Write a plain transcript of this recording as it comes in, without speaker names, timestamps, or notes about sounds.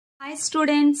Hi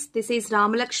students, this is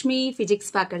Ramalakshmi, Physics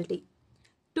faculty.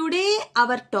 Today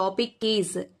our topic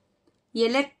is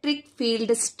electric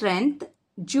field strength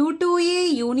due to a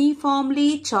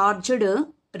uniformly charged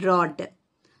rod.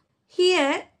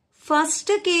 Here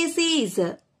first case is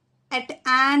at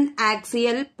an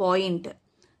axial point.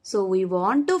 So we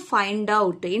want to find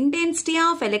out intensity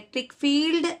of electric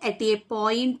field at a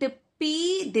point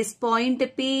P. This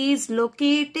point P is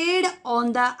located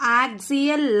on the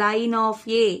axial line of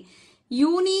a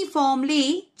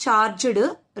uniformly charged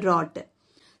rod.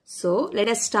 So let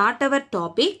us start our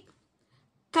topic.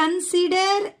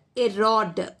 Consider a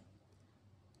rod.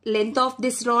 Length of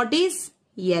this rod is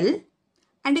L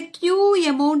and a Q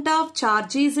amount of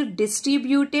charge is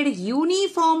distributed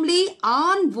uniformly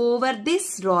on over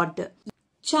this rod.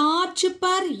 Charge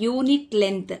per unit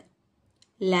length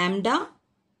lambda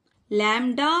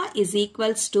is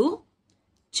equals to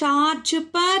charge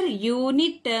per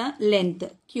unit length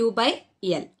Q by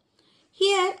L.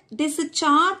 Here this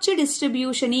charge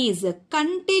distribution is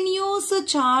continuous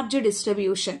charge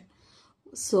distribution.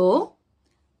 So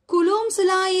Coulomb's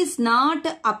law is not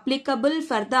applicable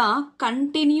for the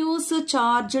continuous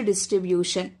charge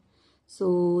distribution.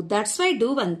 So that's why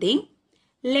do one thing.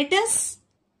 Let us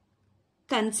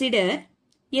consider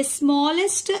a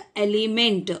smallest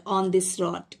element on this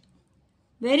rod.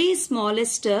 Very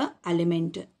smallest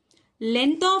element.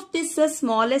 Length of this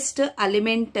smallest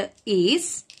element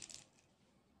is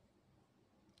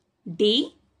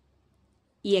dx.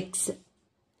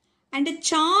 And the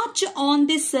charge on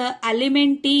this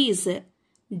element is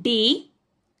dq.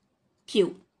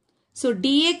 So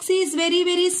dx is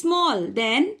very small.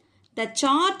 Then the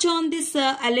charge on this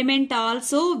element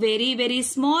also very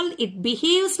small. It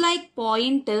behaves like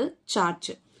point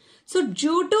charge. So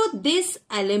due to this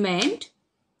element,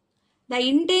 the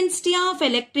intensity of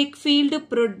electric field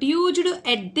produced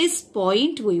at this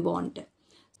point we want.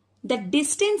 The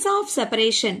distance of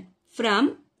separation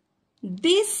from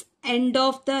this end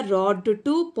of the rod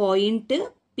to point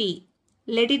P.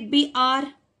 Let it be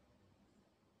R.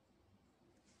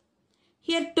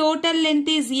 Here total length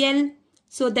is L.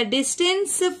 So the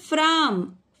distance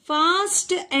from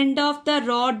first end of the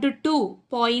rod to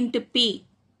point P.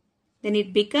 Then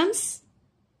it becomes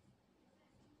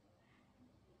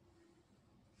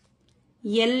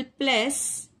L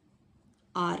plus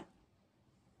R.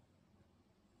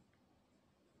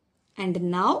 And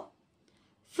now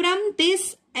from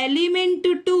this element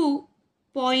to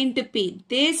point P,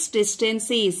 this distance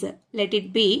is, let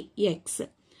it be x.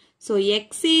 So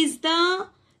x is the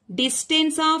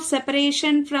distance of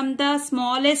separation from the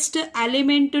smallest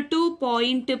element to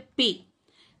point P.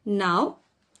 Now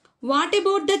what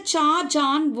about the charge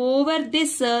on over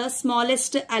this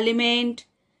smallest element?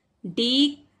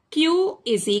 dq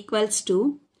is equals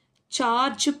to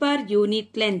charge per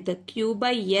unit length Q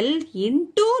by L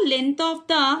into length of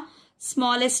the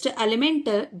smallest element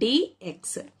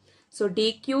dx. So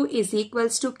dq is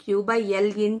equals to Q by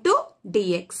L into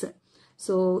dx.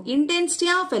 So intensity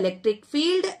of electric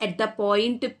field at the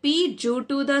point P due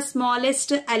to the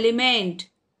smallest element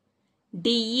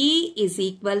dE is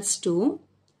equals to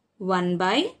 1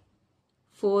 by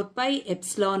 4 pi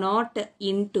epsilon naught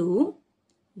into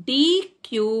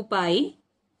dq by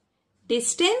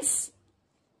distance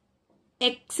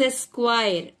x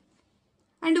square.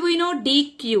 And we know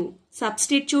dq.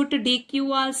 Substitute dq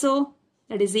also.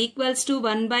 That is equals to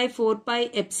 1 by 4 pi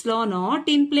epsilon naught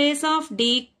in place of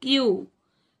dq.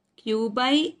 Q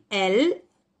by L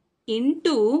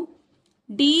into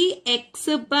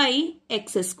dx by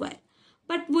x square.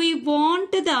 But we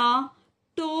want the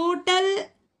total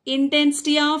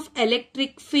intensity of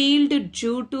electric field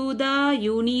due to the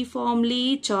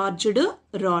uniformly charged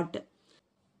rod.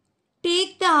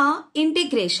 Take the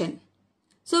integration.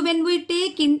 So when we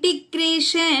take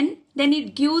integration, then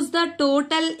it gives the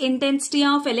total intensity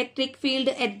of electric field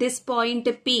at this point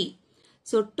P.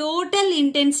 So total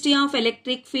intensity of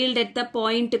electric field at the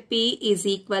point P is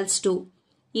equals to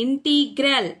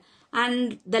integral,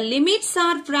 and the limits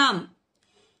are from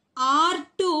R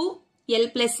to L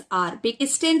plus R.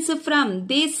 Distance from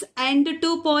this end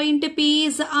to point P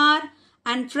is R,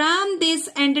 and from this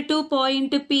end to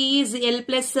point P is L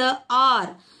plus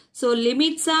R. So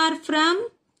limits are from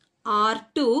R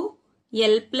to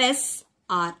L plus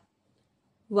R.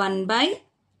 1 by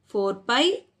 4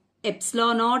 pi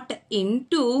epsilon naught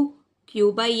into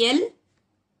Q by L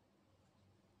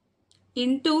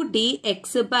into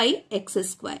dx by x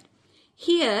square.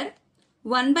 Here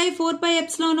 1 by 4 pi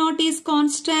epsilon naught is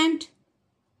constant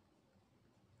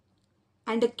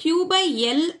and Q by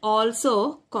L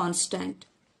also constant.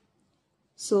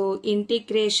 So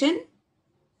integration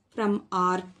from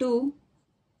R to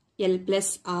L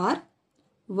plus R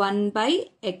 1 by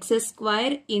x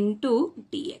square into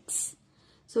dx.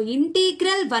 So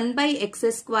integral 1 by x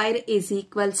square is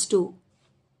equals to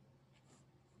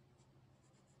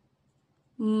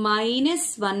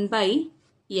minus 1 by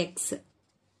x.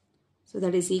 So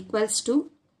that is equals to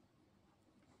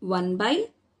 1 by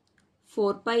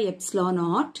 4 pi epsilon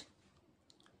naught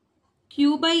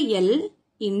q by L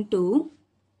into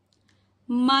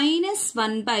minus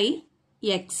 1 by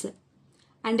x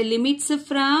and limits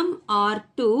from R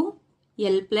to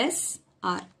L plus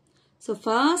R. So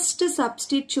first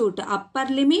substitute upper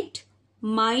limit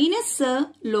minus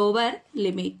lower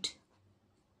limit.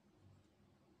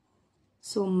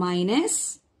 So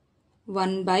minus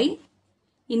 1 by,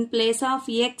 in place of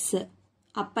x,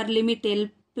 upper limit L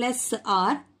plus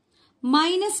R,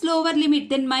 minus lower limit,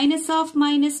 then minus of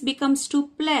minus becomes to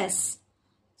plus.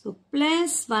 So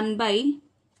plus 1 by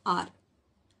R.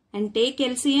 And take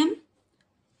LCM.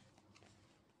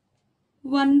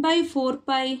 1 by 4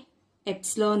 pi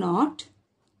epsilon naught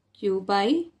q by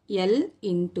L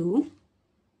into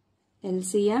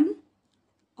LCM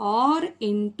R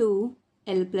into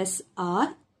L plus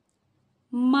R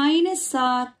minus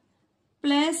R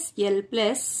plus L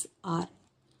plus R.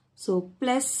 So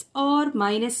plus or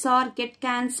minus R get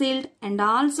cancelled, and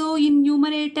also in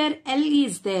numerator L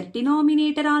is there.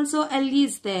 Denominator also L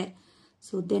is there.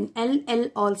 So then L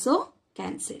also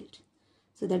cancelled.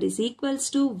 So that is equals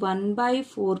to 1 by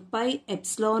 4 pi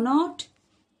epsilon naught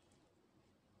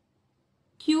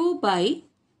q by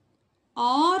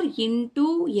R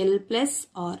into L plus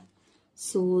R.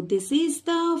 So this is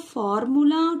the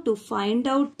formula to find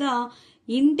out the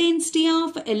intensity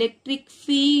of electric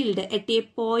field at a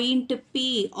point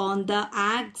P on the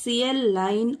axial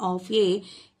line of a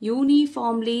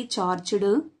uniformly charged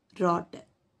rod.